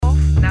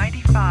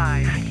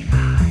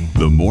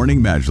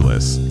Morning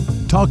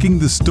Majlis, talking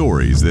the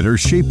stories that are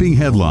shaping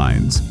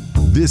headlines.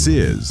 This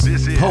is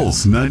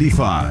Pulse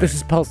 95. This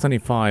is Pulse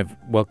 95.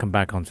 Welcome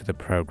back onto the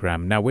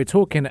program. Now, we're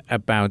talking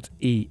about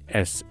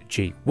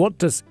ESG. What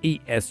does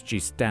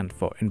ESG stand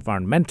for?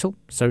 Environmental,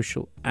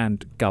 social,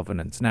 and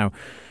governance. Now,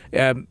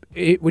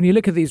 when you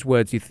look at these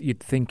words,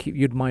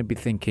 you might be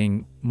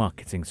thinking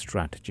marketing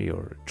strategy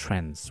or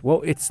trends.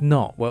 Well, it's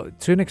not. Well,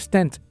 to an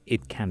extent,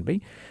 it can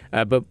be,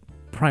 but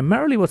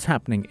primarily what's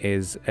happening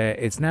is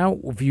it's now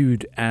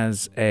viewed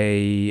as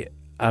a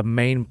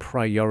main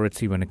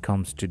priority when it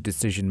comes to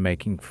decision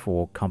making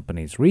for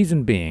companies.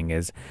 Reason being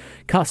is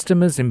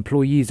customers,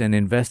 employees, and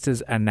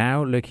investors are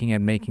now looking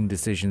at making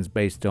decisions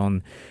based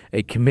on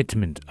a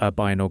commitment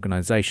by an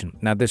organization.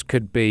 Now, this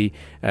could be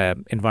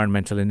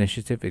environmental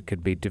initiative, it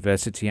could be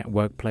diversity at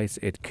workplace,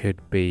 it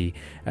could be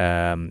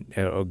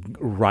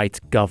right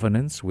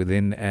governance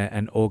within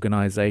an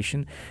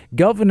organization.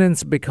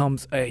 Governance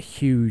becomes a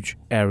huge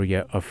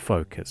area of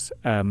focus,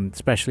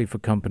 especially for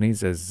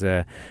companies, as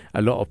a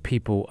lot of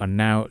people are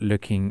now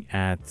looking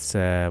at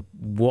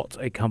what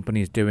a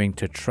company is doing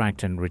to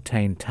attract and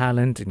retain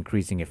talent,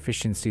 increasing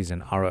efficiencies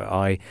and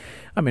ROI.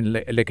 I mean,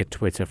 look at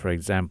Twitter, for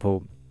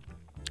example.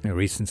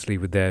 Recently,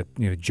 with their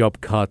job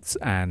cuts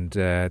and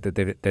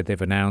that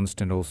they've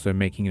announced, and also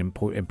making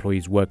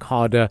employees work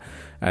harder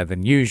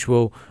than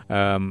usual,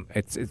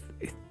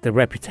 the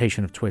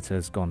reputation of Twitter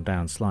has gone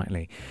down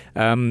slightly.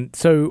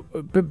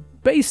 But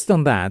based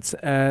on that,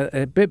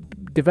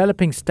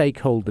 developing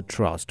stakeholder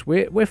trust,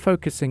 we're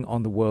focusing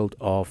on the world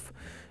of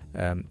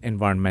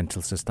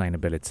environmental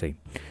sustainability.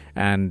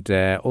 And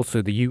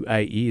also the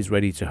UAE is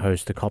ready to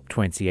host the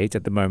COP28.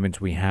 At the moment,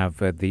 we have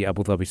the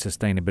Abu Dhabi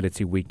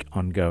Sustainability Week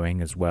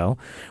ongoing as well.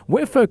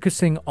 We're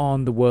focusing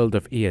on the world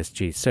of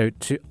ESG. So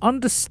to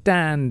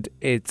understand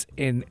it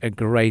in a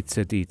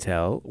greater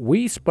detail,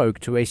 we spoke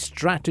to a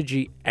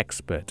strategy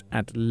expert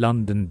at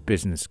London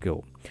Business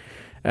School,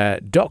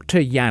 Dr.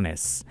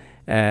 Yanis.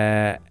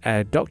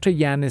 Dr.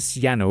 Yanis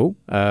Yannou,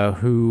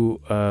 who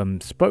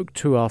spoke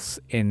to us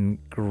in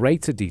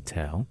greater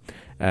detail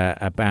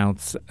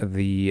about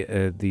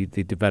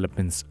the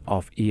developments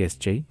of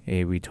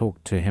ESG. We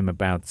talked to him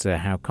about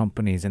how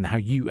companies and how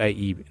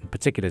UAE in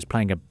particular is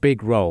playing a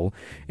big role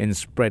in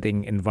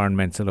spreading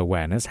environmental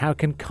awareness. How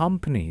can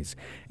companies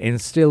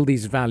instill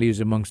these values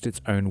amongst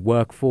its own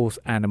workforce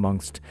and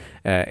amongst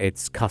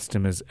its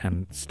customers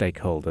and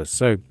stakeholders?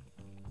 So,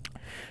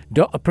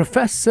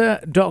 Professor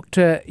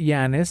Dr.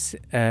 Yanis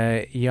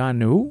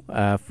Yannou,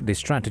 the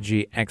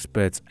strategy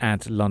expert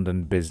at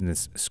London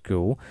Business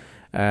School,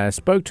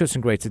 spoke to us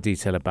in greater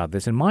detail about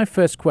this. And my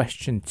first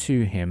question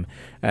to him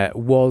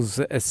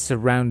was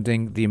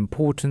surrounding the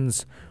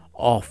importance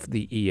of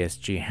the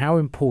ESG. How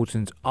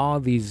important are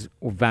these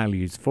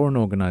values for an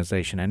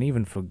organization and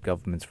even for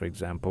governments, for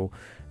example?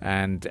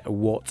 And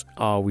what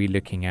are we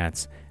looking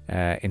at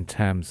in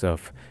terms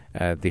of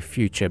the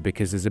future?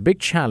 Because there's a big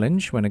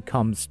challenge when it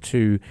comes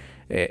to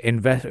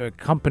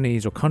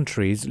companies or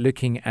countries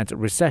looking at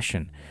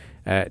recession.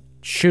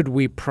 Should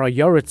we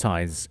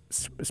prioritize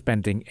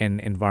spending in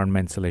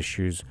environmental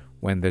issues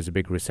when there's a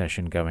big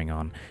recession going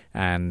on?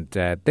 And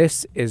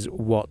this is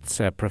what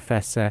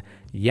Professor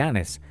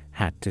Yanis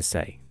had to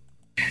say.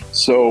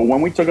 So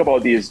when we talk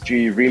about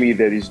ESG, really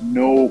there is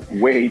no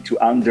way to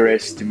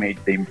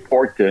underestimate the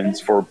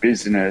importance for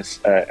business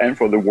and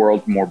for the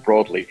world more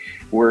broadly.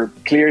 We're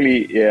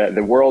clearly,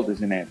 the world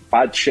is in a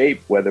bad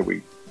shape, whether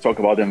we talk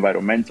about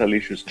environmental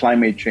issues,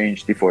 climate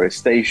change,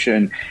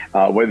 deforestation,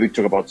 whether we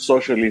talk about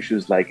social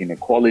issues like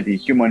inequality,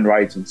 human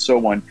rights, and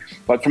so on.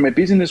 But from a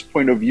business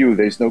point of view,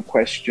 there's no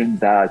question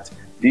that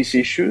these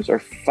issues are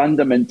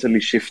fundamentally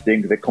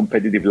shifting the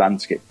competitive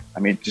landscape. I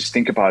mean, just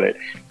think about it.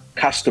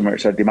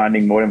 Customers are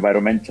demanding more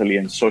environmentally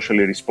and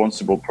socially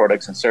responsible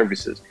products and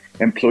services.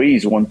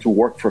 Employees want to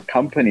work for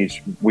companies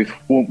with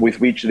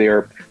which they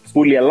are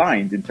fully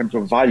aligned in terms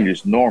of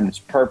values, norms,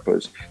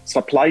 purpose.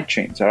 Supply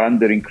chains are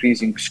under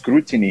increasing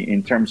scrutiny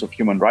in terms of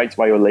human rights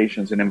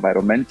violations and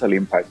environmental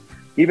impact.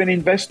 Even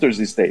investors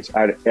these days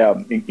are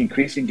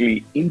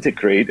increasingly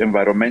integrate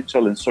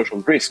environmental and social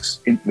risks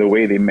in the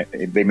way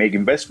they make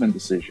investment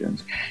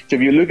decisions. So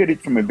if you look at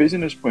it from a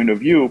business point of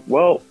view,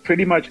 well,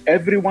 pretty much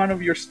every one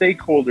of your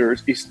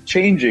stakeholders is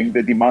changing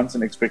the demands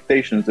and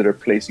expectations that are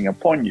placing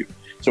upon you.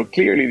 So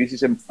clearly, this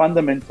is a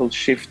fundamental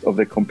shift of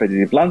the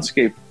competitive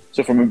landscape.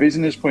 So from a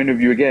business point of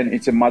view, again,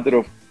 it's a matter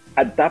of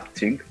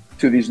adapting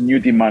to these new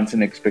demands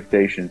and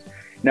expectations.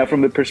 Now,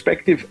 from the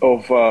perspective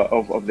of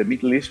the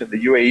Middle East and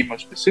the UAE more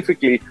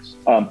specifically,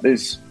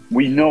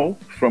 we know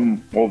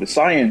from all the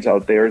science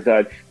out there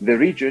that the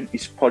region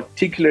is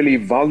particularly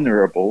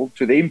vulnerable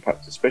to the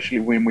impacts, especially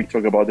when we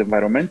talk about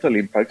environmental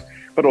impacts,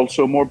 but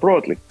also more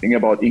broadly. Think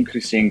about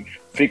increasing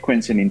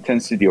frequency and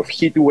intensity of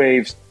heat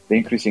waves, the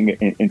increasing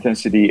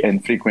intensity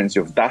and frequency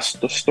of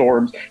dust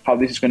storms, how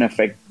this is going to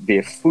affect the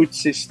food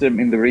system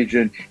in the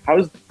region, how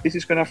this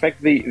is going to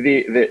affect the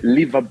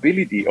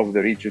livability of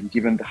the region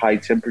given the high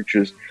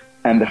temperatures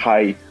and the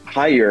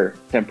higher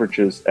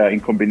temperatures in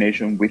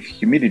combination with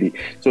humidity.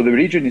 So the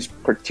region is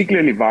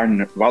particularly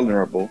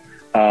vulnerable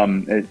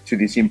to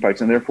these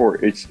impacts. And therefore,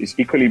 it's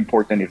equally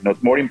important, if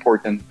not more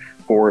important,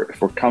 for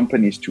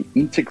companies to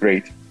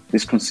integrate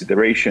these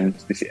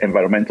considerations, these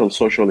environmental,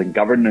 social, and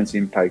governance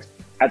impacts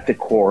at the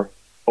core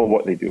of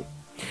what they do.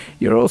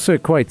 You're also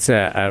quite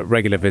a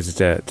regular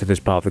visitor to this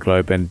part of the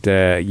globe, and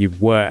you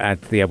were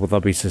at the Abu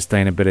Dhabi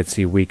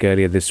Sustainability Week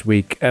earlier this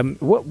week.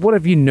 What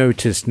have you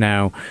noticed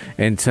now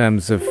in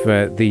terms of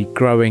the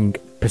growing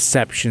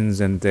perceptions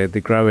and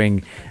the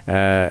growing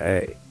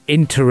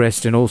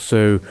interest and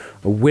also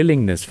a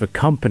willingness for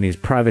companies,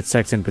 private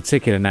sector in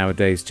particular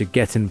nowadays, to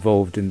get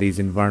involved in these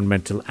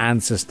environmental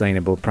and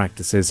sustainable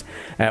practices?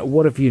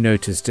 What have you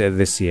noticed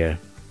this year?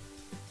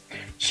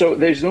 So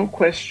there's no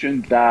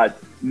question that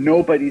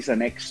nobody's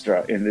an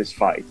extra in this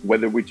fight,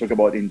 whether we talk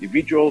about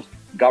individuals,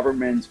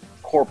 governments,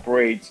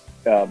 corporates,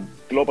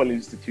 global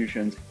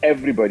institutions,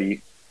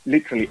 everybody,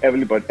 literally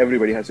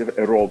everybody has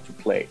a role to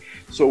play.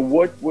 So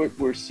what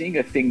we're seeing,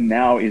 I think,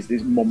 now is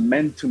this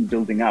momentum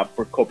building up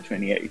for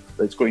COP28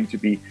 that's going to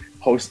be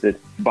hosted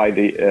by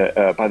the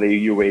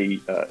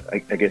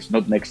UAE, I guess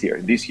not next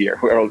year, this year.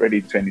 We're already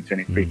in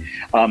 2023.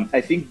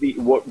 I think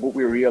what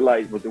we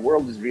realize, what the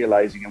world is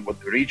realizing and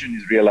what the region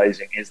is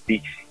realizing is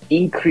the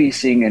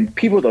increasing and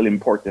pivotal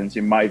importance,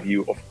 in my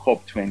view, of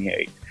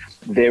COP28.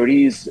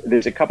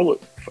 There's a couple of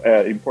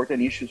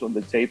important issues on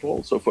the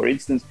table. So, for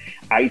instance,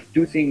 I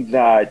do think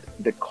that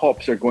the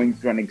COPs are going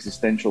through an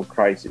existential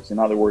crisis. In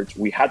other words,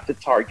 we had the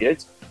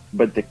targets,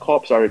 but the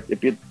COPs are a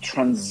bit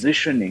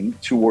transitioning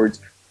towards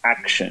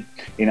action.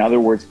 In other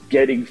words,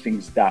 getting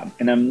things done.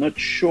 And I'm not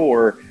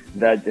sure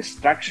that the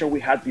structure we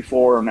had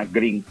before on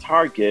agreeing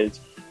targets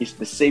is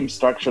the same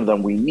structure that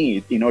we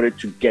need in order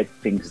to get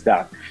things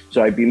done.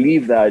 So I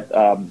believe that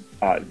the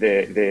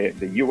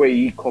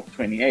UAE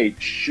COP28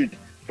 should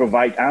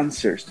provide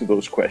answers to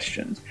those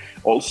questions.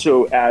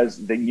 Also,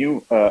 as the new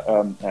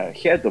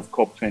head of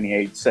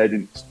COP28 said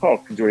in his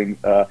talk during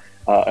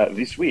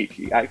this week,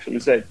 he actually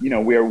said,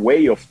 we are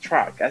way off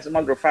track. As a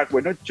matter of fact, we're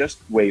not just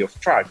way off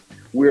track.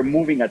 We're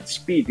moving at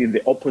speed in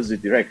the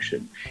opposite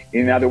direction.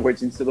 In other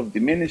words, instead of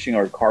diminishing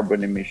our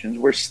carbon emissions,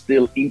 we're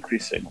still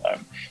increasing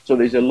them. So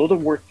there's a lot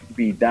of work to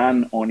be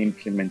done on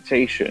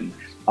implementation.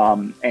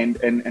 And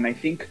I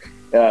think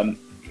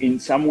in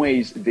some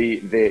ways,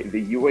 the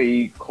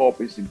UAE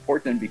COP is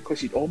important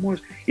because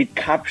it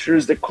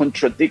captures the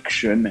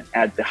contradiction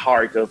at the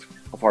heart of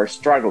our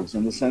struggles,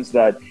 in the sense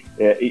that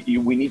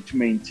we need to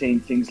maintain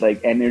things like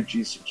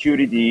energy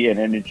security and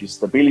energy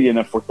stability and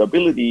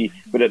affordability.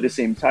 But at the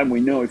same time, we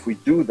know if we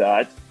do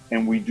that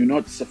and we do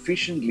not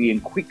sufficiently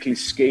and quickly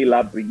scale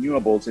up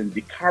renewables and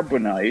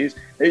decarbonize,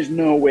 there's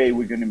no way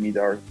we're going to meet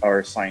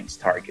our science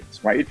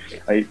targets, right?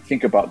 I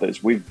think about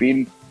this. We've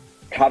been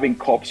having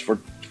COPs for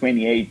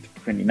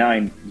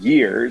 29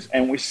 years,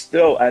 and we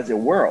still, as a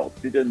world,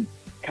 didn't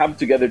come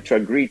together to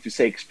agree to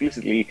say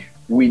explicitly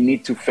we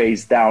need to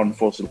phase down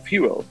fossil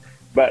fuels.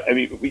 But I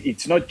mean,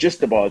 it's not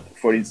just about,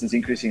 for instance,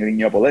 increasing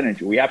renewable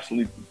energy. We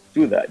absolutely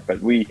do that, but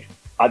we,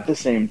 at the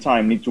same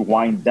time, need to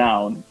wind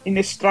down in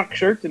a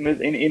structured,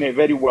 in a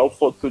very well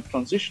thought through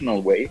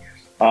transitional way,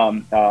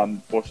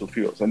 fossil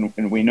fuels.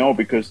 And we know,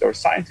 because our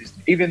scientists,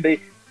 even the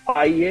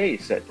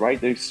IEA said, right,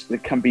 there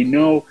can be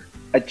no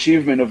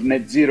achievement of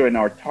net zero in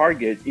our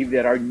target if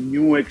there are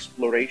new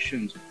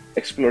exploration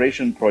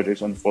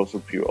projects on fossil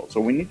fuels. So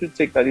we need to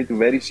take that into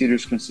very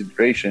serious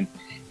consideration,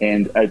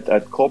 and at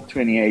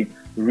COP28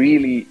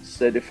 really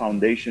set a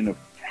foundation of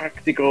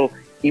practical,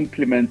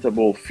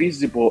 implementable,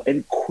 feasible,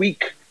 and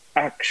quick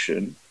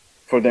action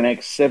for the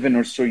next 7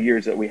 or so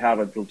years that we have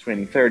until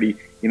 2030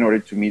 in order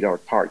to meet our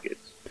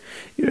targets.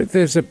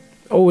 There's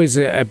always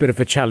a bit of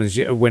a challenge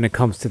when it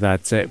comes to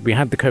that. We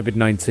had the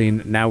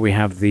COVID-19, now we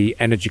have the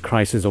energy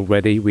crisis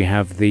already, we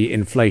have the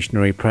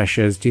inflationary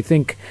pressures. Do you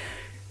think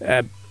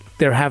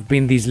there have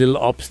been these little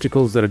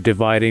obstacles that are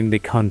dividing the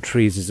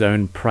country's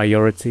own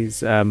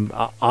priorities?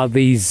 Are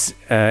these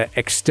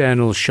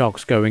external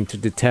shocks going to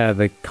deter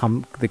the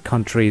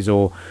countries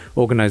or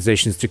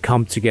organizations to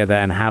come together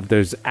and have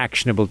those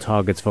actionable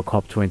targets for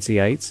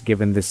COP28,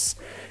 given this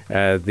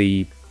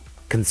the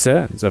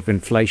concerns of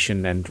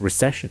inflation and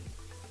recession?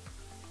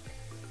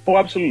 Oh,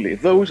 absolutely.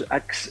 Those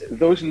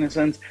in a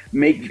sense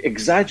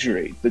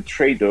exaggerate the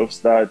trade-offs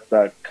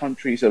that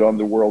countries around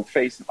the world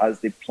face as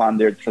they plan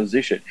their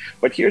transition.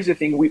 But here's the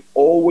thing we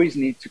always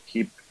need to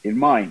keep in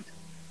mind.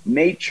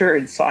 Nature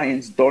and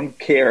science don't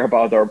care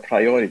about our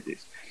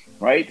priorities,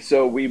 right?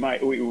 So we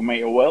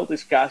may well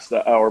discuss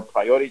our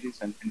priorities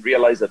and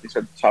realize that these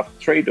are tough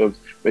trade-offs.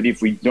 But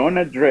if we don't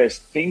address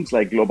things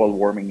like global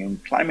warming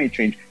and climate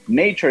change,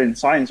 nature and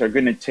science are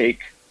going to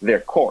take their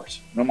course,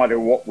 no matter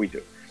what we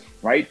do,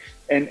 right?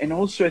 And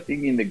also, I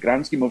think in the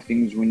grand scheme of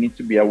things, we need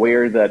to be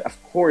aware that, of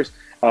course,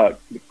 the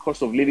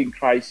cost of living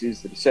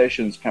crisis, the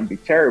recessions can be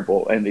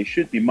terrible and they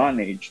should be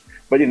managed.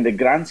 But in the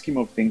grand scheme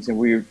of things, and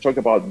we talk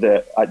about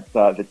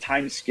the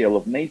time scale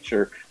of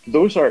nature,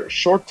 those are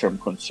short-term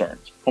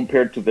concerns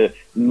compared to the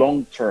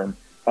long-term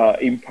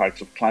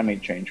impacts of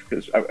climate change.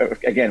 Because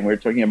again, we're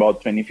talking about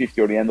 2050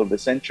 or the end of the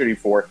century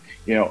for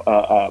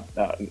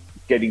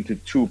getting to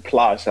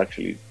 2+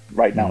 actually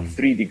right now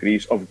 3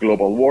 degrees of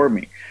global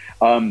warming.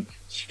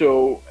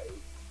 So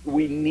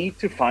we need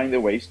to find the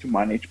ways to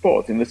manage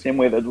both in the same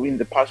way that we in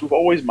the past we've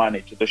always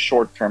managed the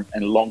short-term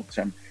and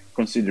long-term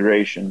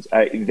considerations.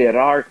 There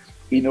are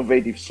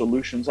innovative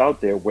solutions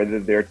out there, whether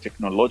they're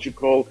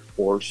technological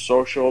or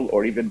social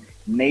or even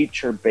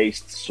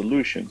nature-based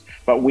solutions.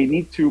 But we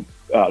need to,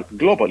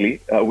 globally,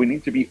 we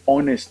need to be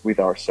honest with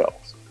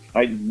ourselves.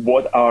 Right?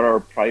 What are our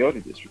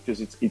priorities? Because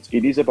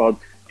it is about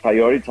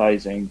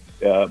prioritizing,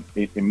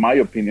 in my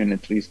opinion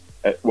at least,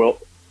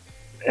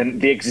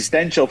 and the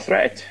existential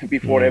threat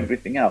before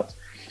everything else.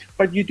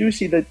 But you do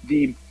see that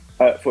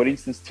for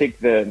instance, take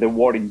the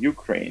war in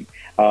Ukraine.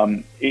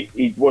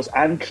 It was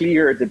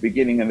unclear at the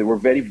beginning, and there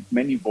were very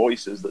many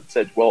voices that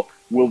said, well,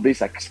 will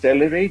this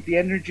accelerate the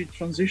energy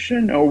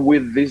transition or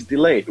will this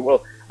delay it?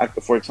 Well,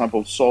 for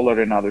example,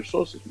 solar and other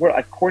sources. Well,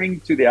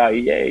 according to the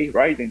IEA,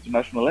 right, the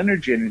International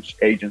Energy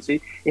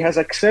Agency, it has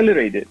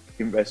accelerated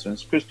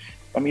investments because,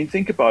 I mean,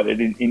 think about it.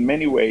 In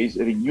many ways,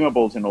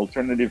 renewables and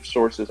alternative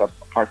sources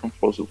apart from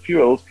fossil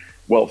fuels,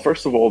 well,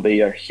 first of all,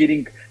 they are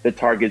hitting the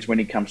targets when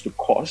it comes to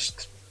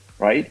cost,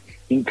 right?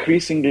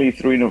 Increasingly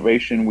through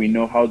innovation, we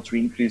know how to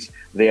increase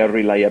their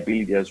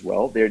reliability as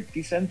well. They're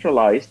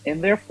decentralized,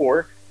 and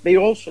therefore, they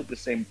also at the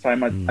same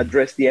time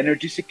address the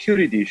energy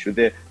security issue,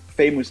 the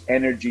famous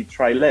energy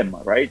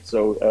trilemma, right?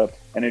 So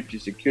energy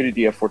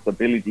security,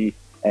 affordability,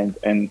 and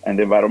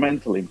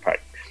environmental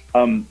impact.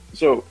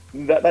 So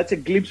that's a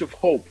glimpse of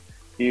hope,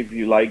 if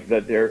you like,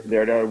 that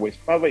there are ways.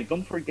 By the way,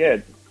 don't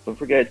forget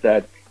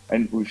that,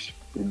 and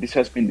this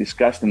has been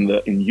discussed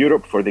in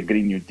Europe for the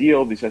Green New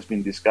Deal. This has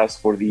been discussed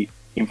for the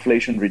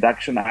Inflation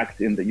Reduction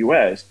Act in the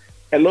US.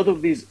 A lot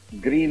of these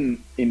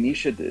green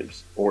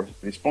initiatives or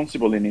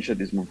responsible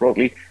initiatives more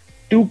broadly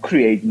do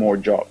create more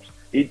jobs.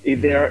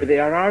 They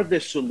are the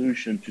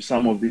solution to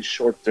some of these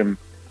short-term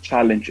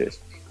challenges,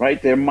 right?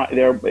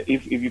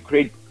 If you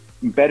create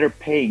better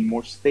paying,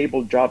 more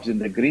stable jobs in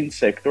the green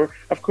sector,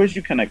 of course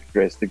you can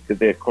address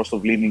the cost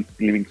of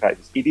living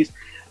crisis. It is,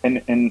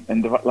 and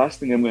the last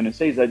thing I'm going to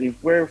say is that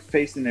if we're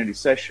facing a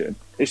recession,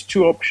 there's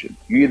two options.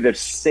 You either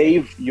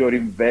save your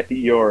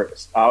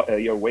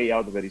way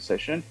out of a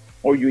recession,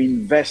 or you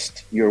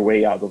invest your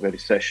way out of a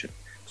recession.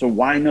 So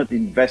why not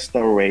invest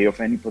our way of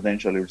any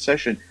potential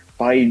recession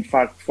by, in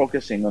fact,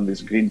 focusing on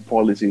these green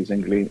policies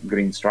and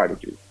green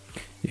strategies?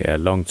 Yeah,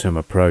 long-term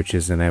approach,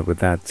 isn't it? With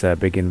that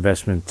big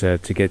investment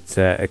to get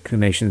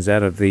nations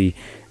out of the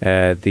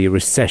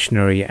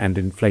recessionary and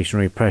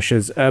inflationary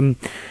pressures.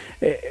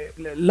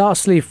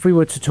 Lastly, if we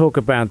were to talk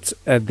about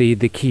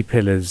the key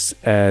pillars,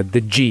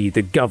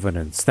 the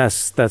governance,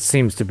 that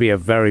seems to be a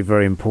very,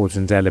 very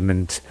important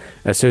element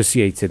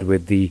associated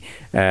with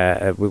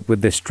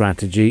with this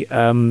strategy.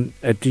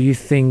 Do you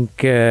think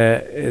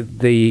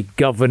the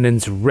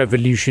governance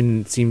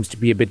revolution seems to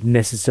be a bit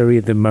necessary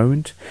at the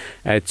moment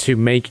to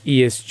make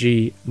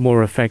ESG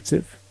more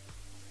effective?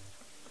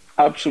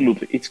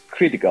 Absolutely, it's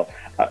critical.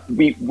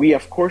 We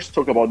of course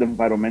talk about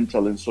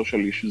environmental and social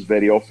issues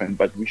very often,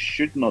 but we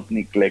should not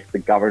neglect the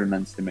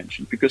governance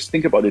dimension, because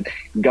think about it,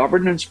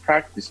 governance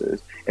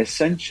practices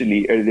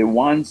essentially are the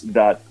ones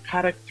that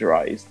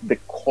characterize the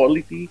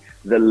quality,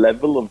 the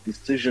level of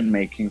decision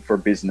making for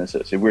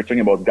businesses. If we're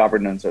talking about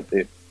governance at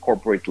the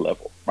corporate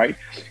level, right?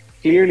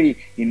 Clearly,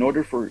 in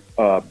order for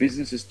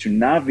businesses to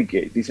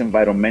navigate this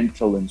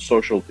environmental and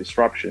social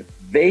disruption,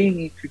 they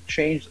need to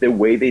change the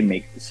way they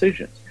make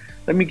decisions.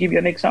 Let me give you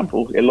an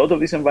example. A lot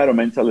of these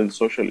environmental and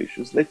social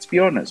issues, let's be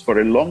honest,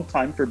 for a long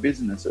time for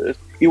businesses,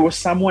 it was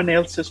someone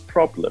else's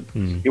problem.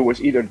 It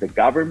was either the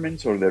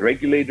governments or the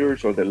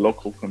regulators or the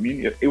local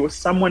community. It was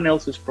someone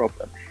else's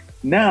problem.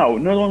 Now,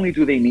 not only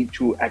do they need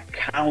to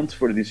account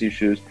for these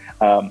issues,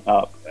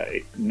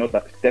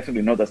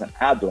 definitely not as an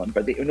add-on,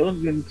 but they not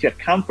only need to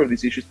account for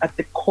these issues at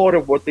the core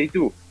of what they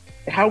do.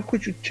 How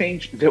could you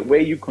change the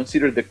way you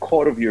consider the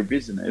core of your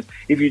business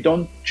if you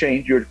don't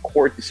change your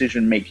core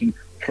decision-making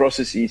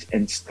processes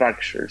and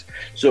structures?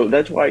 So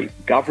that's why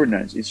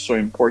governance is so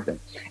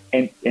important.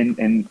 And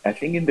I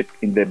think in the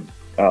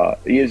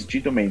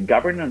ESG domain,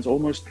 governance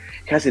almost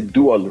has a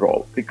dual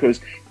role, because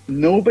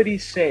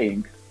nobody's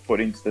saying, for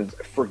instance,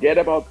 forget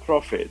about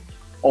profit,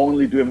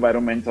 only do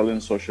environmental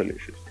and social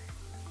issues.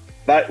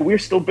 But we're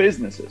still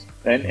businesses,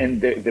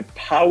 and the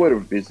power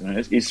of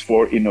business is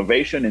for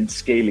innovation and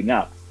scaling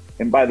up.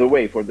 And by the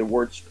way, for the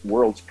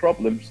world's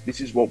problems, this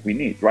is what we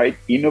need, right?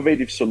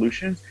 Innovative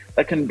solutions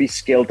that can be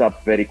scaled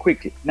up very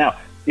quickly. Now,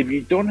 if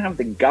you don't have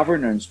the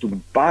governance to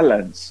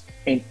balance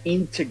and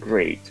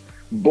integrate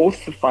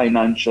both the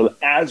financial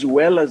as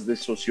well as the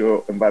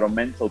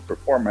socio-environmental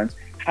performance,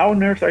 how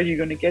on earth are you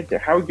going to get there?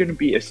 How are you going to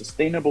be a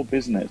sustainable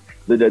business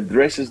that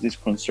addresses these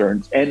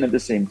concerns and at the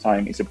same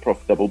time is a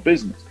profitable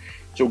business?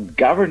 So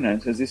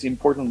governance has this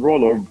important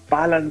role of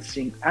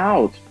balancing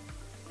out,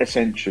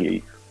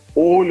 essentially,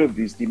 all of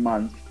these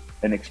demands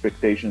and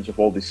expectations of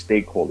all these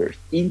stakeholders,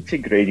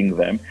 integrating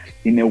them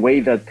in a way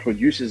that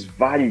produces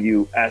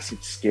value as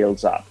it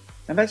scales up.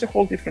 And that's a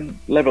whole different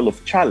level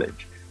of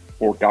challenge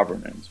for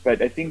governance.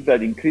 But I think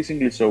that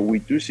increasingly so, we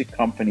do see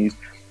companies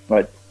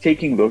that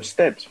taking those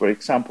steps. For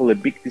example, a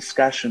big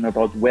discussion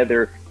about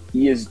whether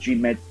ESG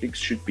metrics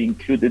should be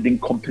included in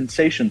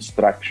compensation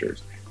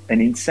structures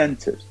and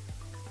incentives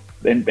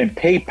and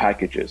pay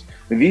packages.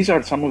 These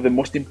are some of the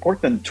most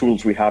important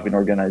tools we have in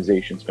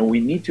organizations, and we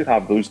need to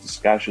have those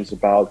discussions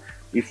about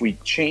if we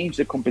change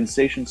the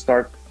compensation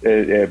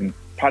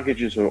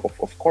packages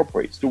of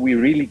corporates, do we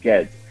really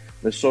get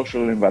the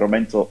social,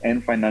 environmental,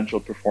 and financial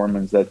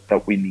performance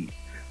that we need?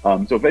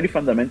 So very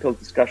fundamental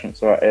discussion.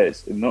 So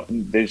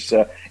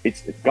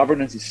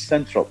governance is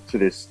central to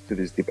this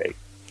debate.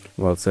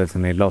 Well,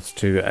 certainly lots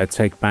to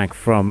take back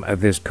from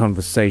this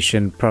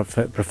conversation.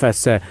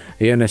 Professor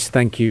Ioannis,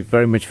 thank you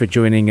very much for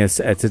joining us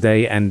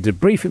today and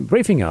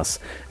briefing us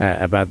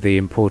about the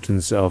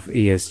importance of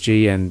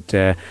ESG. And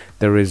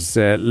there is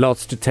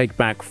lots to take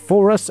back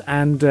for us.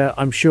 And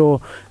I'm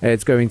sure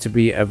it's going to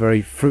be a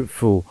very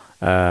fruitful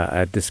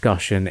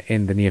discussion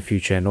in the near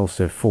future and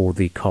also for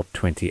the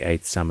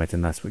COP28 summit.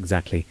 And that's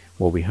exactly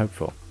what we hope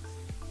for.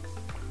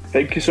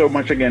 Thank you so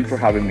much again for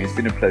having me. It's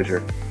been a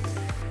pleasure.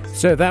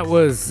 So that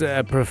was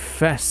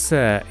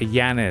Professor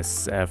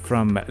Ioannis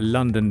from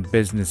London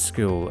Business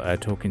School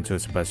talking to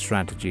us about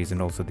strategies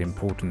and also the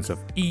importance of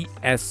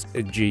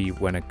ESG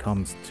when it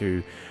comes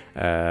to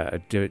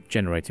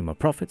generating more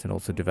profits and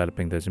also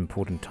developing those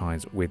important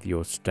ties with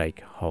your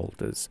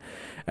stakeholders.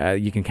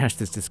 You can catch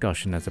this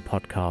discussion as a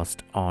podcast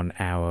on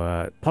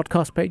our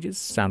podcast pages,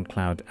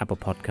 SoundCloud, Apple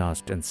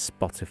Podcast and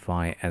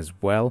Spotify as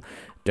well.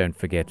 Don't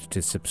forget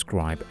to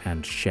subscribe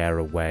and share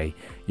away.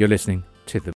 You're listening to the